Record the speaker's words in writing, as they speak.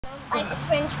like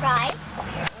French fries,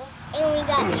 and we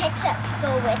got ketchup to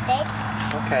go with it.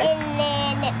 Okay. And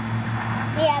then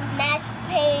we have mashed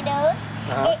potatoes.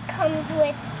 It comes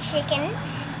with chicken,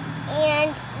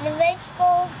 and the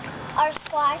vegetables are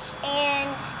squash,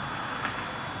 and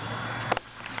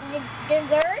the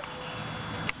dessert.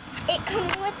 It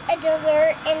comes with a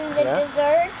dessert, and the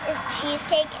dessert is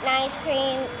cheesecake and ice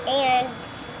cream and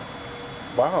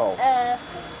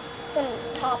some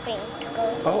topping to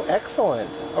go. Oh,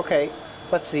 excellent. Okay,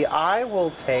 let's see. I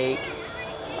will take.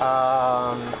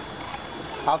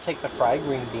 I'll take the fried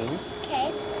green beans.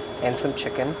 Okay. And some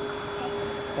chicken.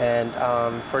 Okay. And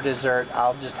for dessert,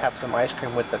 I'll just have some ice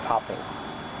cream with the toppings.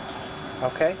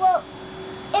 Okay. Well,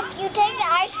 if you take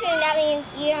the ice cream, that means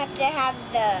you have to have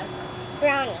the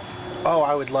brownie. Oh,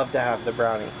 I would love to have the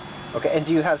brownie. Okay, and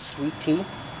do you have sweet tea?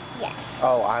 Yes.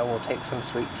 Oh, I will take some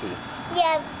sweet tea. We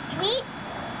have sweet,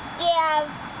 we have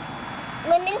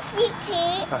lemon sweet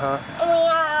tea, and we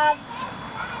have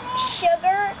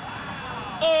sugar,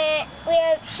 and we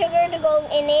have sugar to go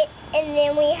in it, and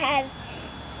then we have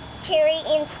cherry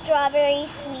and strawberry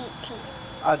sweet tea.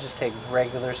 I'll just take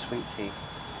regular sweet tea.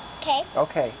 Okay?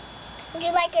 Okay. Would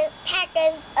you like a pack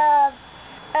of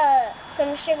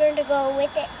some sugar to go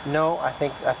with it? No, I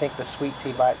think the sweet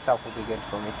tea by itself will be good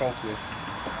for me. Thank you.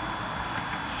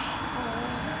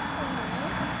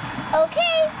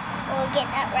 Okay, we'll get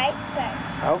that right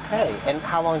started. Okay, and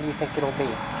how long do you think it'll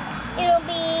be? It'll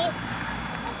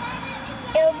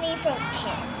be from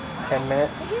 10. 10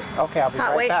 minutes? Okay, I'll be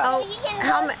right back. So you can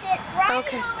roast it right over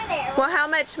there. Well, how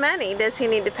much money does he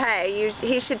need to pay?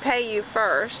 He should pay you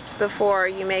first before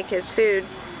you make his food.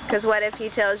 Because what if he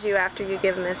tells you after you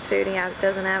give him his food he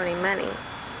doesn't have any money?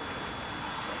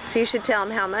 So you should tell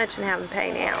him how much and have him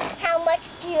pay now. How much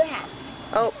do you have?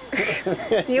 Oh,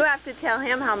 you have to tell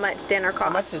him how much dinner costs.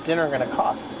 How much is dinner going to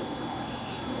cost?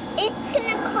 It's going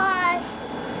to cost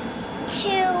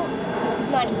 $2.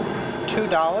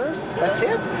 $2? That's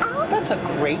it? That's a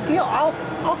great deal. I'll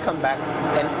come back,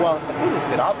 and well, if the food is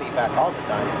good, I'll be back all the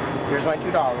time. Here's my $2.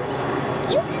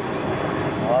 You?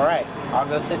 All right, I'll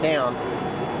go sit down.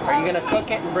 Are you going to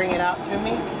cook it and bring it out to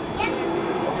me? Yes.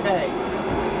 Okay.